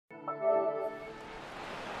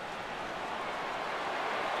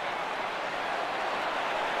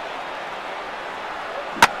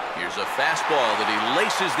Here's a fastball that he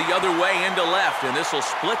laces the other way into left, and this will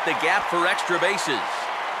split the gap for extra bases.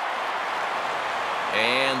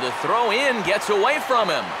 And the throw in gets away from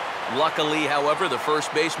him. Luckily, however, the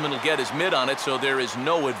first baseman will get his mitt on it, so there is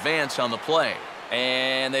no advance on the play.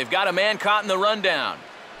 And they've got a man caught in the rundown.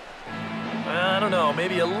 I don't know,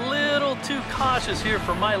 maybe a little too cautious here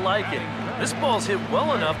for my liking. This ball's hit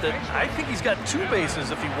well enough that I think he's got 2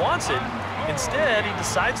 bases if he wants it. Instead, he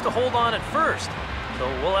decides to hold on at first. So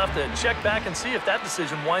we'll have to check back and see if that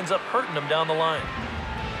decision winds up hurting him down the line.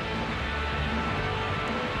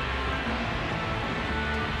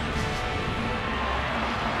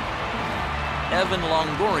 Evan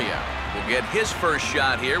Longoria will get his first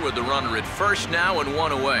shot here with the runner at first now and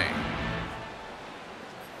 1 away.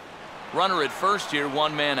 Runner at first here,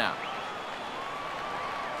 1 man out.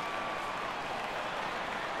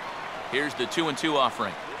 Here's the 2-2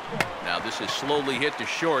 offering. Now this is slowly hit to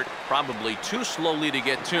short, probably too slowly to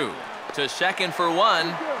get 2. To second for 1,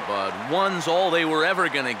 but 1's all they were ever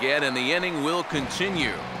going to get, and the inning will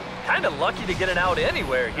continue. Kind of lucky to get it out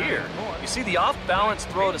anywhere here. You see the off-balance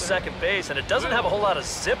throw to second base, and it doesn't have a whole lot of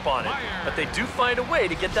zip on it, but they do find a way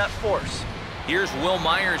to get that force. Here's Will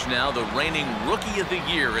Myers now, the reigning Rookie of the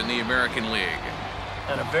Year in the American League.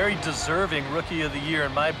 And a very deserving Rookie of the Year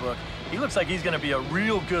in my book. He looks like he's going to be a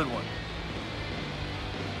real good one.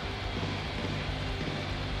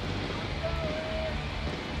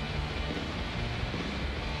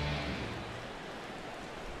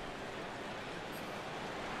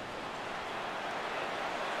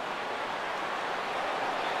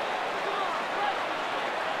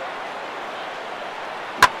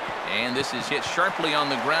 And this is hit sharply on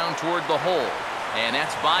the ground toward the hole. And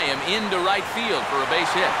that's by him into right field for a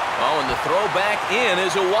base hit. Oh, and the throw back in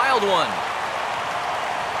is a wild one.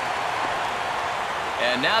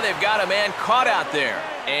 And now they've got a man caught out there.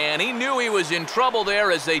 And he knew he was in trouble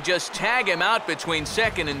there as they just tag him out between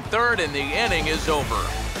second and third, and the inning is over.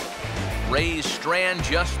 Rays strand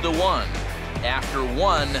just the 1. After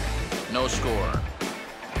 1, no score.